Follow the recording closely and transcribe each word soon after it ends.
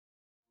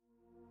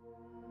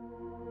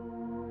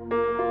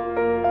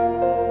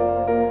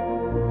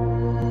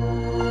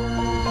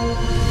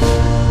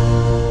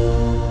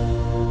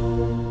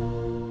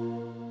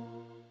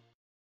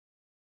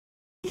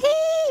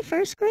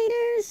first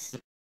graders.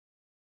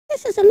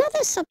 This is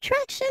another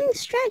subtraction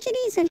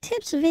strategies and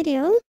tips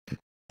video.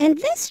 And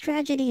this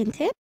strategy and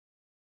tip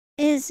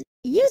is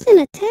using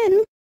a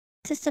 10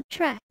 to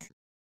subtract.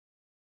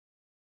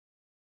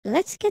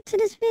 Let's get to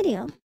this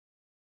video.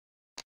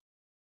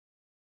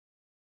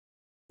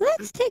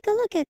 Let's take a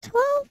look at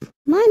 12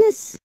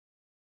 minus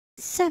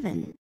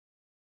 7.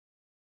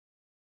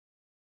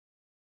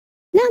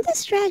 Now this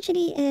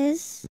strategy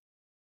is,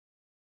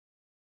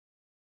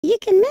 you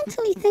can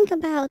mentally think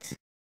about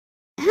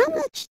how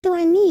much do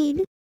I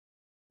need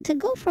to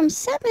go from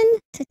 7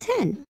 to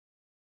 10?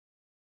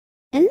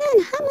 And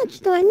then how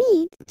much do I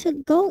need to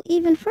go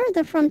even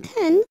further from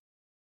 10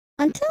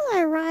 until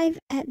I arrive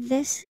at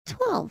this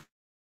 12?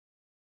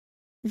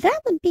 That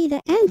would be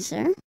the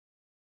answer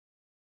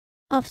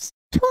of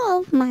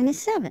 12 minus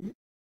 7.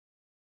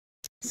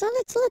 So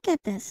let's look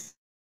at this.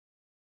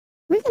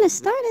 We're going to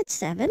start at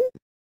 7.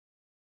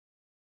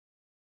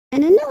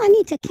 And I know I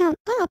need to count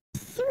up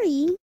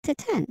 3 to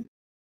 10.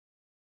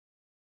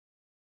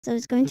 So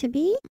it's going to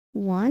be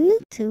 1,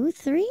 2,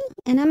 3,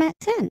 and I'm at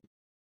 10.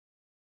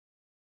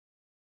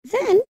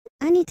 Then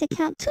I need to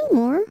count 2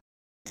 more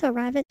to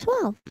arrive at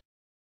 12.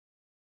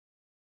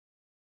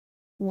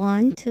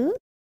 1, 2.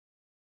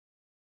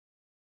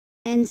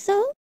 And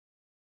so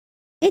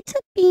it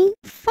took me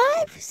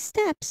 5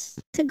 steps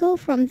to go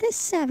from this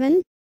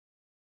 7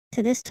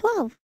 to this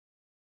 12.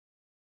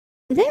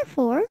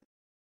 Therefore,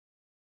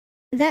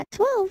 that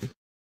 12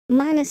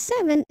 minus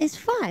 7 is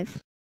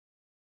 5.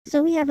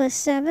 So we have a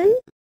 7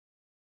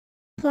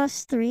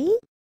 plus 3.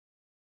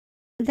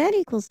 That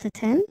equals to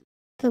 10.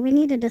 So we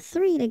needed a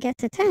 3 to get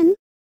to 10.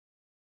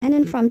 And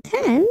then from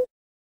 10,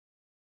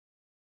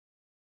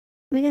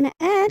 we're going to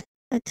add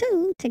a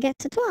 2 to get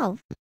to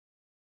 12,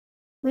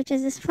 which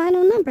is this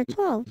final number,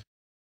 12.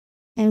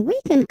 And we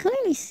can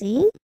clearly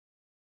see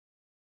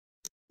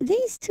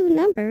these two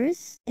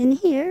numbers in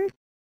here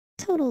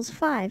totals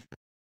 5.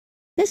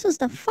 This was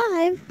the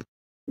 5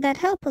 that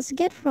helped us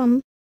get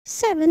from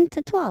 7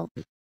 to 12,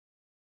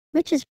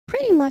 which is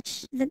pretty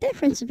much the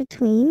difference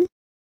between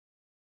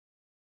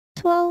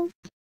 12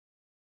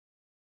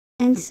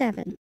 and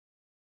 7.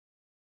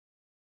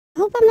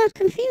 Hope I'm not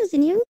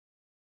confusing you.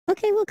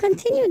 Okay, we'll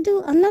continue to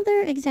do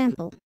another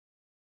example.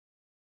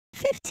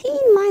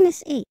 15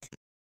 minus 8.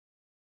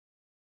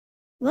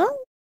 Well,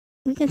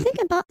 we can think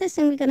about this,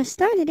 and we're going to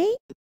start at 8.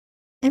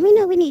 And we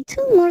know we need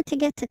 2 more to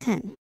get to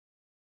 10.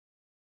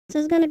 So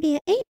it's going to be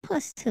an 8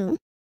 plus 2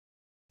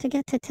 to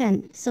get to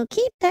 10. So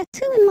keep that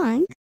 2 in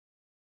mind.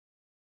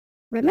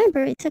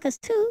 Remember, it took us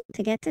 2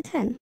 to get to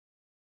 10.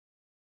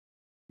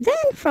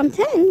 Then from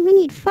 10, we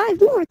need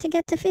 5 more to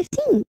get to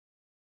 15.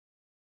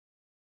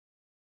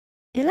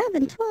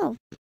 11, 12,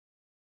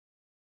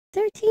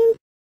 13,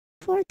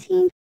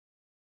 14,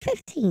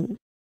 15.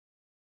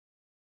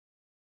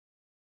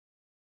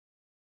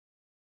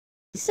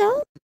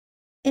 So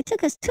it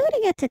took us 2 to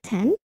get to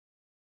 10.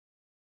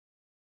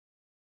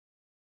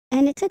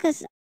 And it took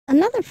us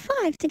another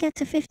 5 to get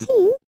to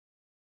 15.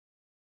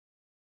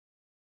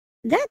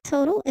 That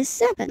total is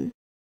 7.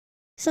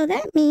 So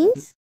that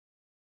means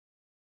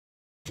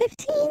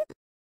 15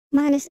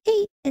 minus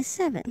 8 is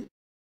 7.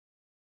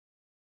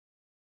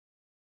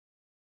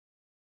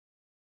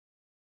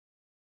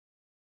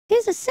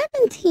 Here's a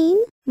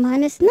 17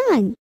 minus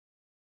 9.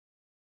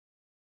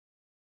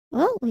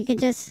 Well, we could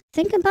just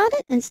think about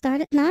it and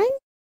start at 9.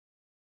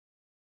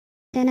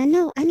 Then I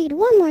know I need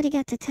 1 more to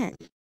get to 10.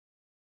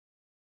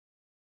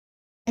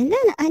 And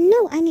then I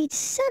know I need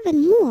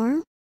 7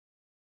 more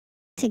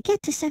to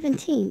get to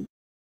 17.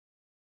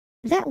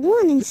 That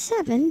 1 and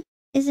 7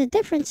 is a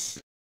difference.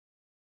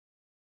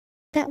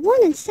 That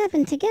 1 and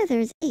 7 together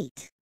is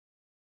 8.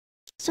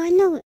 So I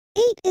know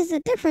 8 is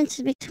the difference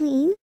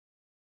between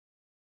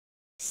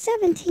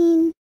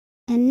 17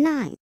 and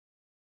 9.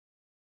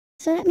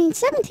 So that means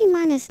 17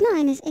 minus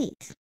 9 is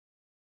 8.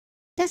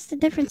 That's the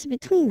difference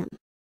between them.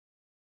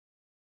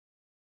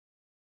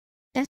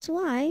 That's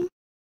why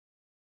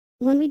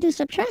when we do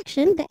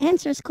subtraction, the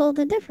answer is called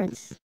the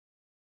difference.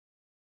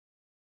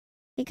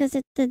 Because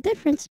it's the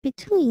difference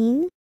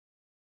between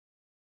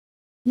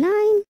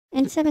 9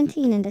 and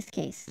 17 in this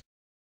case.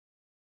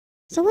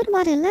 So what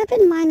about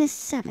 11 minus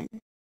 7?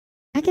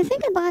 I can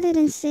think about it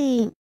and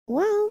say,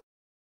 well,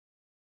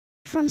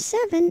 from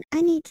 7,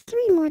 I need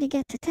 3 more to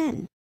get to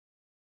 10.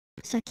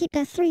 So I keep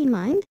that 3 in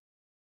mind.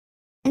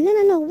 And then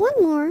I know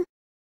 1 more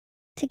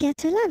to get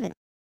to 11.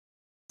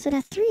 So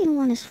that 3 and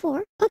 1 is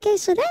 4. Okay,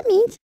 so that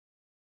means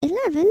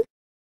 11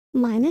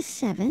 minus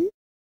 7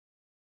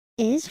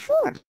 is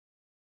 4.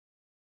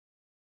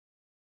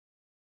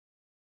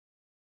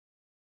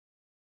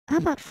 How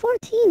about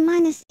 14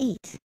 minus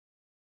 8?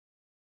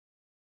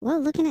 Well,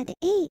 looking at the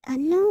 8, I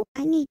know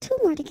I need 2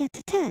 more to get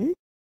to 10.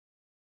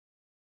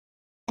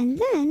 And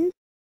then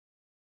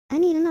I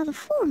need another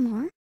 4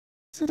 more.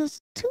 So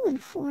those 2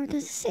 and 4,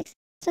 those 6.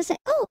 So I say,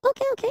 oh,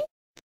 okay.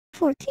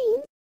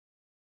 14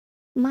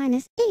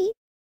 minus 8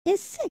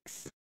 is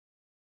 6.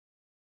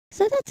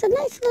 So that's a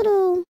nice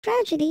little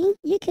strategy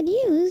you could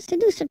use to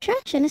do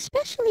subtraction,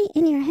 especially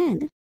in your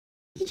head.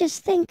 you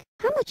just think,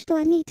 how much do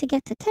I need to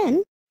get to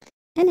 10?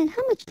 And then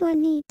how much do I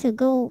need to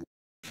go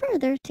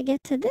further to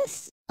get to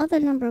this other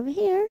number over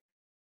here?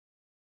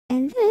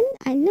 And then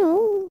I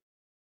know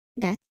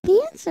that's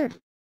the answer.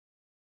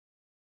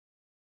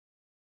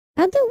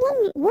 I'll do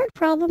one word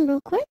problem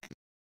real quick.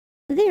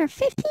 There are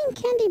 15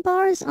 candy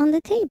bars on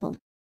the table.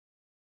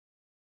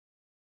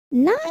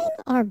 9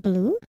 are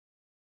blue.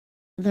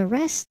 The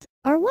rest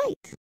are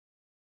white.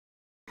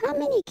 How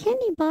many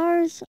candy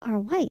bars are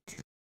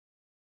white?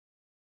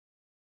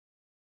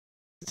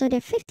 So there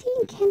are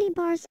 15 candy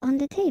bars on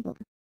the table.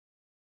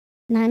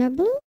 9 are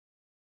blue,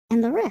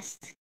 and the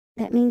rest,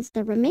 that means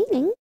the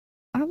remaining,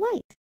 are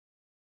white.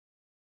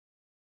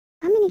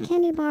 How many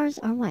candy bars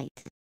are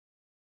white?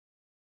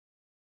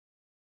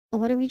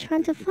 What are we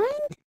trying to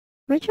find?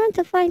 We're trying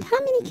to find how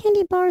many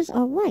candy bars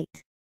are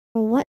white.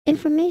 Or what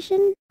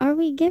information are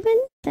we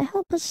given to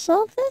help us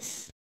solve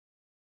this?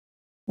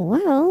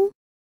 Well,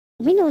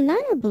 we know 9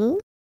 are blue,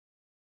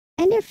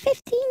 and there are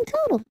 15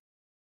 total.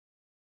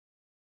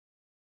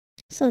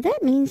 So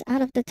that means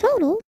out of the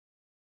total,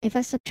 if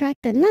I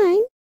subtract the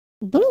 9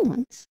 blue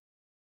ones,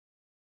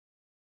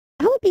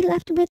 I would be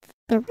left with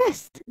the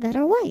rest that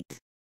are white.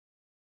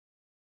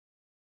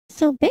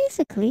 So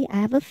basically, I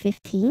have a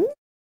 15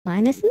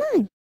 minus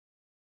 9.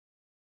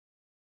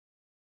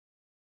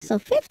 So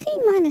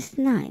 15 minus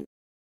 9.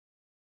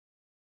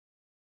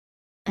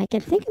 I can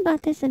think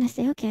about this and I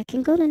say, okay, I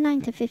can go to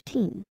 9 to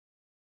 15.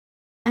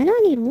 I know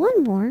I need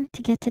one more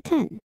to get to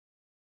 10.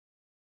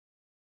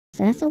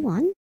 So that's a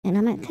 1, and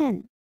I'm at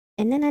 10.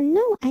 And then I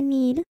know I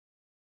need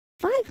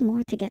 5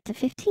 more to get to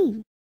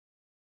 15.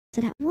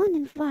 So that 1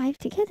 and 5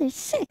 together is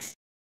 6.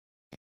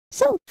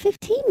 So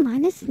 15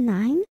 minus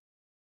 9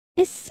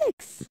 is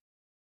 6.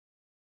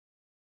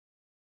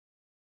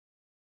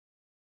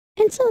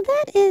 And so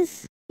that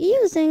is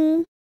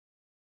using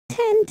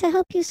 10 to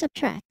help you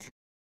subtract.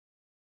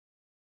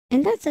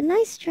 And that's a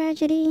nice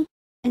strategy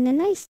and a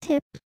nice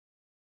tip.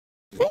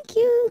 Thank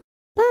you.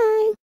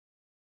 Bye.